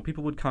things. And so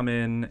people would come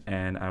in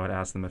and I would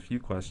ask them a few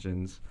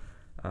questions.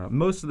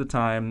 Most of the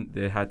time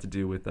they had to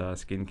do with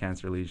skin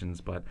cancer lesions,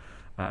 but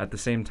at the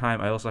same time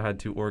I also had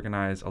to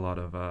organize a lot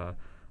of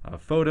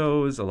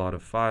photos, a lot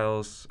of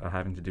files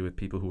having to do with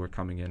people who were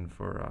coming in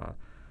for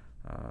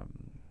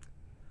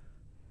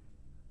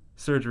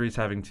surgeries,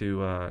 having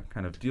to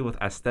kind of deal with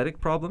aesthetic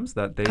problems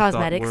that they thought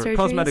were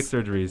cosmetic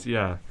surgeries.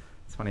 Yeah,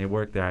 it's funny. I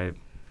worked there. I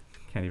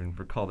can't even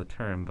recall the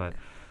term, but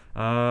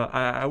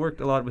I worked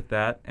a lot with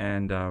that,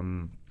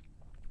 and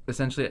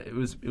essentially it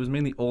was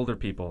mainly older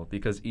people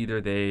because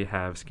either they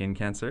have skin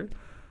cancer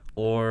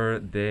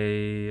or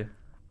their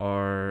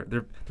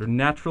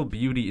natural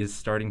beauty is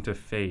starting to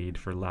fade,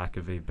 for lack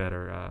of a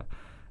better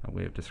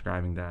way of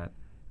describing that.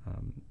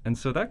 And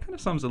so that kind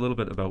of sums a little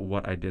bit about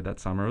what I did that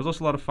summer. It was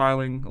also a lot of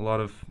filing, a lot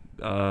of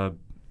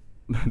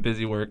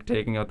busy work,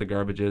 taking out the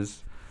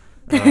garbages.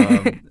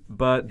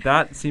 But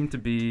that seemed to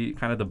be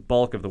kind of the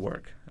bulk of the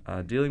work,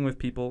 dealing with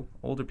people,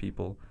 older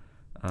people,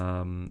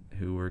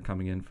 who were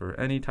coming in for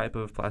any type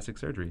of plastic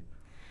surgery.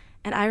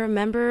 And I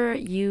remember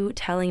you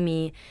telling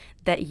me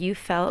that you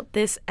felt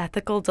this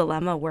ethical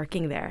dilemma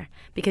working there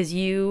because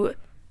you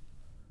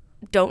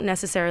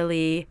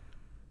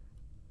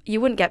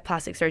wouldn't get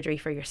plastic surgery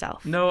for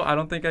yourself. No, I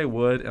don't think I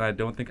would, and I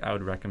don't think I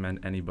would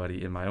recommend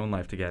anybody in my own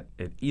life to get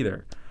it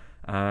either.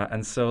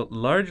 And so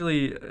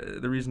largely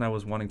the reason I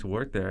was wanting to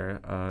work there,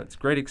 it's a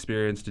great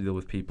experience to deal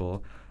with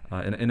people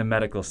in a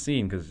medical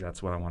scene because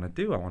that's what I want to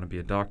do. I want to be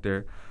a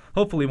doctor.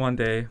 Hopefully one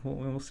day,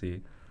 we'll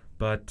see.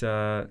 But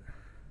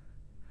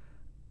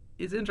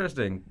it's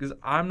interesting because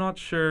I'm not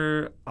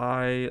sure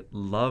I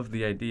love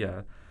the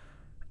idea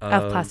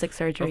of plastic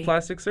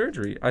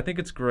surgery. I think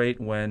it's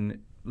great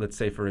when, let's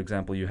say, for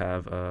example, you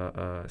have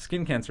a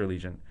skin cancer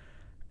lesion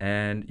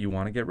and you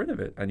want to get rid of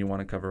it and you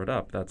want to cover it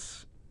up.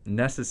 That's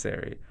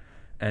necessary.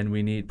 And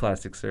we need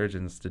plastic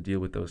surgeons to deal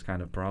with those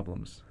kind of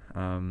problems.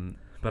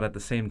 But at the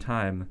same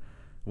time,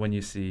 when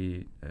you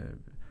see a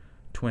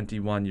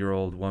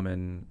 21-year-old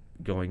woman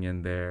going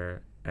in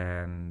there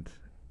and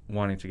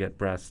wanting to get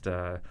breast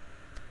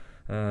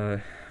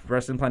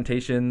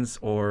implantations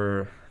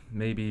or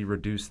maybe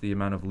reduce the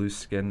amount of loose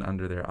skin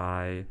under their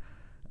eye,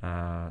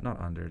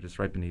 just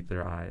right beneath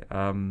their eye,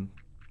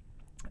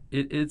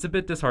 it's a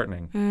bit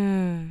disheartening.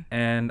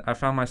 And I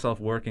found myself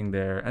working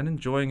there and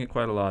enjoying it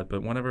quite a lot.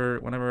 But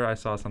whenever I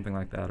saw something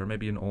like that, or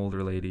maybe an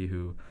older lady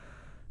who,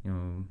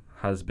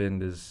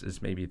 husband is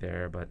maybe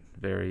there but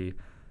very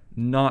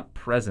not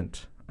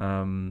present,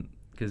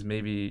 because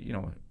maybe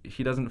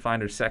he doesn't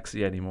find her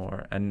sexy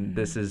anymore, and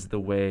this is the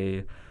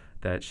way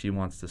that she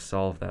wants to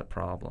solve that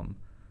problem.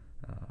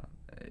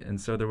 And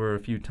so there were a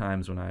few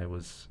times when I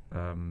was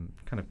kind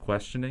of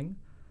questioning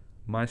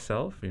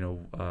myself,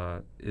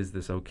 is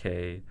this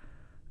okay?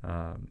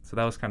 So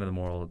that was kind of the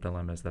moral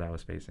dilemmas that I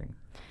was facing.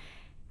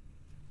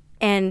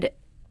 And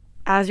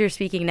as you're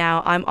speaking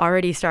now, I'm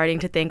already starting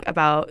to think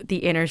about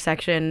the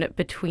intersection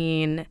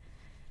between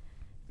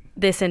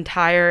this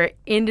entire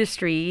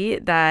industry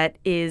that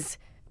is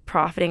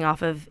profiting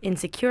off of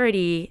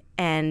insecurity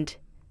and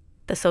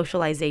the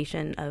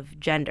socialization of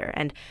gender.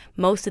 And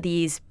most of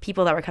these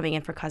people that were coming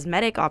in for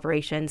cosmetic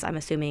operations, I'm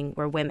assuming,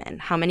 were women.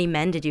 How many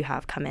men did you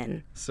have come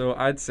in? So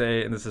I'd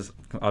say, and this is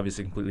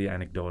obviously completely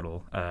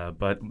anecdotal,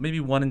 but maybe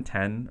 1 in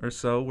 10 or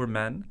so were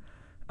men.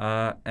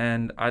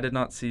 And I did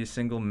not see a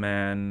single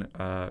man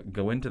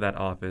go into that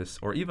office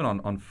or even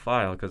on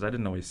file, because I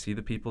didn't always see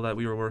the people that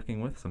we were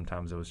working with.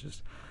 Sometimes it was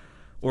just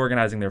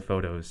organizing their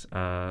photos.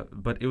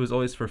 But it was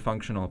always for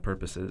functional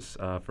purposes.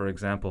 For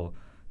example,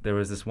 there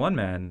was this one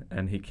man,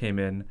 and he came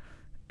in,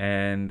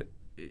 and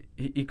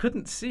he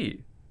couldn't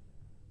see.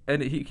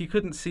 And he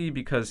couldn't see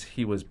because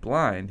he was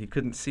blind. He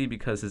couldn't see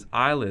because his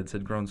eyelids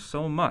had grown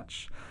so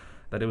much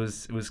that it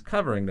was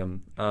covering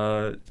them.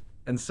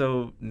 And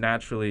so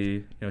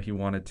naturally, he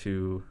wanted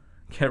to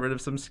get rid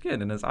of some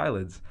skin in his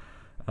eyelids.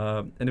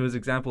 And it was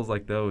examples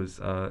like those,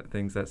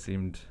 things that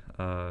seemed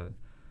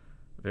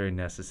very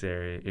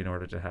necessary in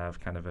order to have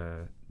kind of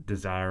a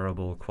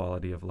desirable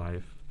quality of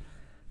life.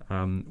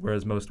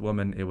 Whereas most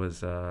women, it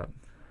was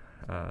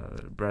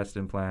breast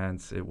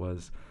implants, it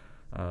was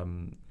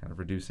kind of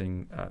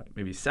reducing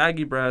maybe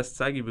saggy breasts,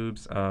 saggy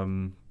boobs,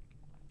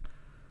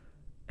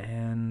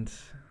 and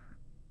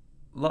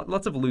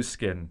lots of loose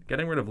skin,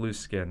 getting rid of loose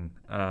skin,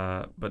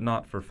 but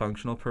not for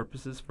functional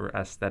purposes, for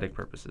aesthetic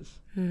purposes.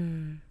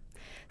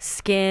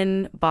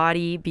 skin,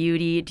 body,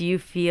 beauty. Do you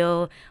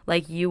feel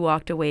like you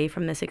walked away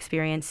from this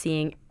experience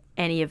seeing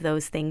any of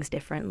those things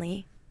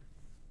differently?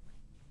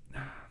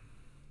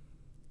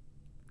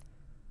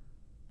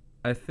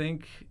 I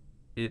think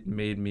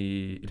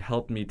it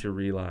helped me to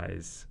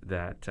realize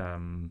that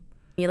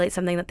emulate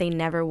something that they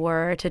never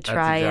were, to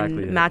try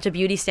exactly and match a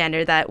beauty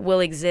standard that will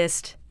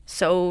exist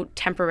so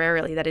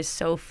temporarily, that is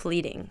so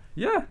fleeting.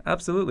 Yeah,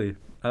 absolutely.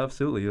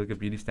 Absolutely. You look at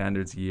beauty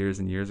standards years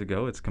and years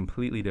ago, it's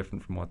completely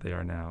different from what they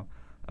are now.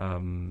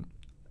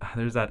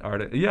 There's that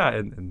art,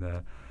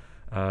 and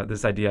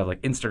this idea of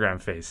like Instagram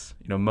face.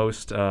 You know,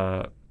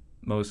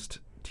 most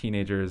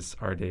teenagers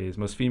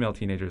most female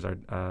teenagers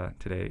are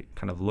today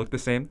kind of look the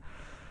same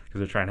because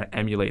they're trying to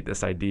emulate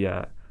this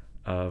idea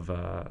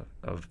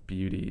of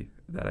beauty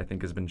that I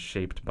think has been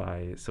shaped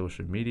by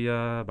social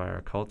media, by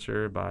our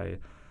culture, by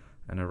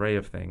an array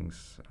of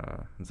things.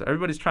 And so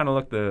everybody's trying to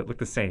look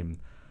the same,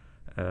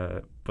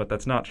 but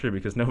that's not true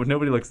because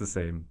nobody looks the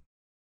same.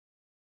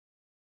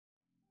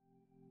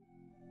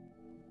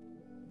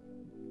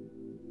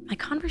 My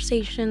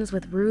conversations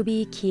with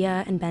Ruby,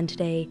 Kia, and Ben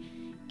today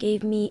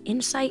gave me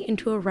insight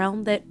into a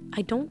realm that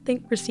I don't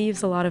think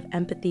receives a lot of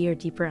empathy or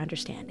deeper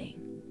understanding.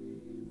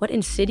 What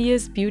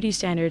insidious beauty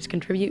standards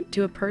contribute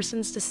to a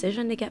person's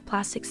decision to get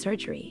plastic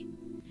surgery?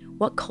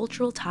 What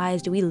cultural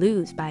ties do we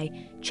lose by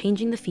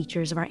changing the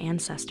features of our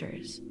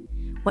ancestors?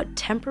 What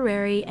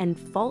temporary and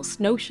false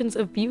notions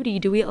of beauty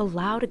do we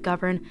allow to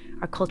govern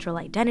our cultural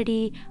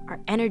identity, our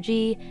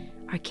energy,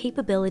 our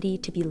capability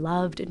to be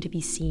loved and to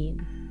be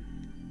seen?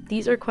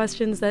 These are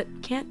questions that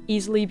can't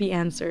easily be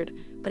answered,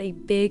 but a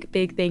big,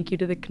 big thank you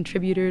to the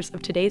contributors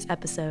of today's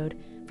episode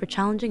for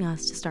challenging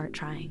us to start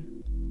trying.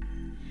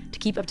 To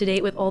keep up to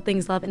date with all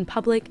things Love in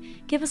Public,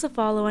 give us a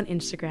follow on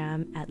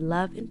Instagram at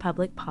Love in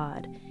Public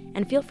Pod,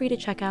 and feel free to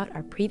check out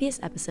our previous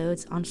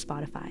episodes on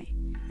Spotify,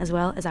 as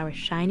well as our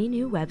shiny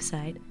new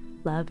website,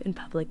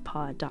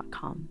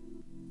 loveinpublicpod.com.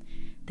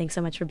 Thanks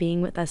so much for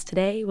being with us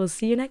today. We'll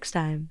see you next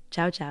time.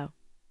 Ciao, ciao.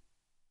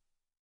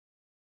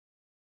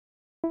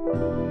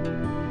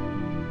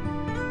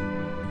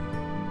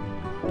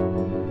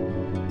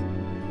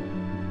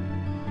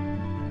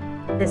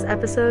 This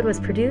episode was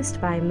produced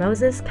by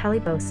Moses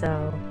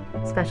Caliboso.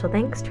 Special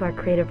thanks to our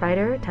creative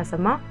writer, Tessa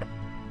Mock.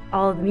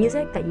 All of the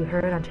music that you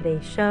heard on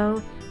today's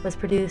show was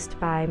produced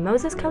by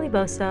Moses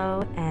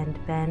Caliboso and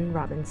Ben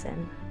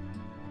Robinson.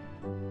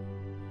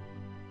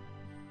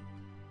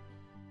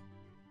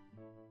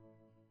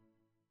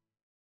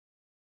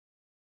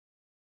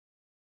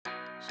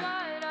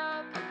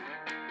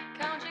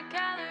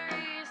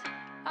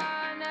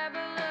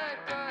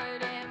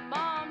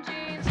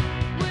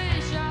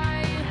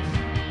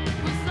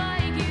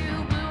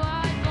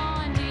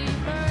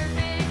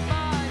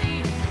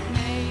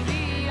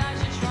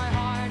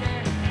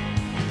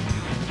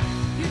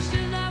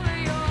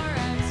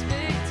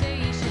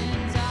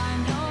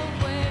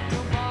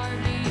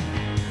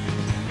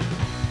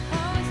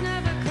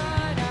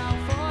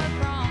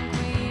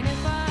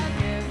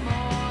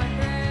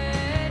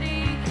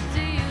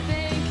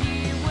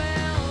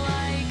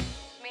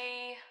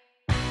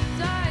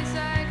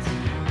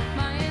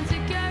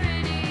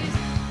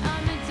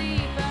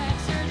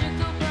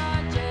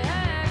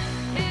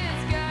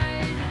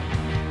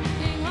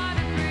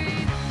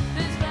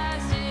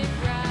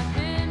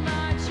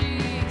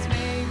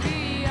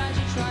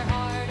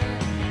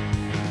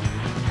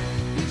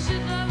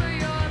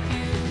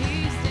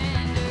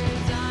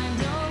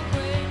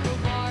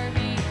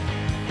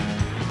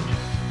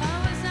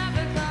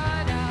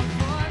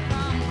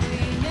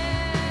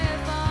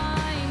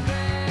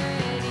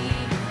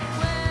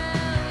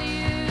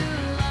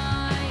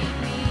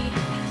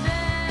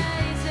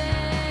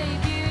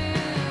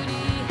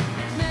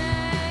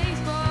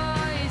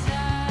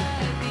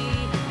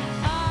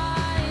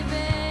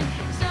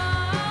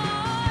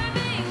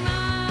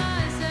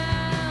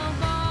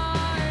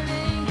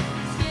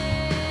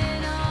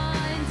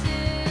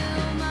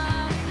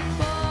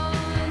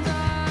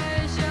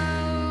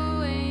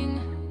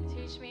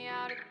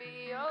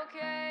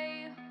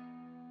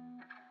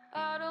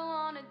 I don't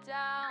wanna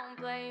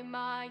downplay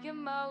my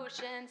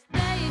emotions.